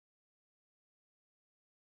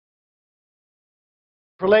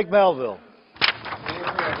For Lake Melville.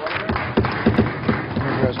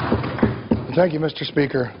 Thank you, Mr.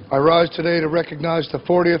 Speaker. I rise today to recognize the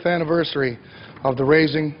 40th anniversary of the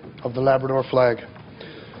raising of the Labrador flag.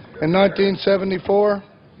 In 1974,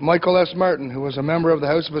 Michael S. Martin, who was a member of the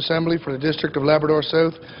House of Assembly for the District of Labrador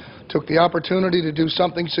South, took the opportunity to do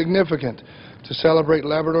something significant to celebrate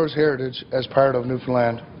Labrador's heritage as part of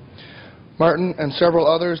Newfoundland. Martin and several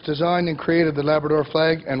others designed and created the Labrador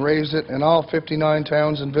flag and raised it in all 59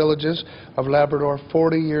 towns and villages of Labrador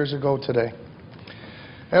 40 years ago today.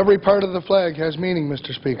 Every part of the flag has meaning,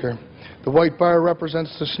 Mr. Speaker. The white bar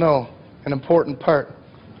represents the snow, an important part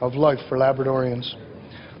of life for Labradorians.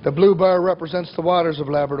 The blue bar represents the waters of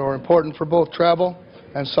Labrador, important for both travel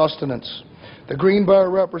and sustenance. The green bar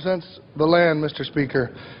represents the land, Mr.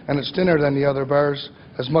 Speaker, and it's thinner than the other bars,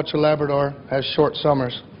 as much of Labrador has short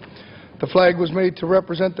summers. The flag was made to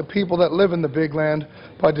represent the people that live in the big land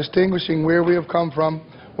by distinguishing where we have come from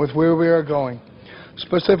with where we are going.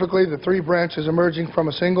 Specifically, the three branches emerging from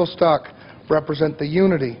a single stalk represent the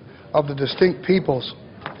unity of the distinct peoples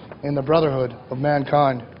in the brotherhood of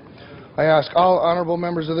mankind. I ask all honourable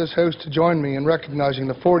members of this House to join me in recognizing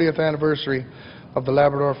the 40th anniversary of the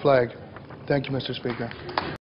Labrador flag. Thank you, Mr. Speaker.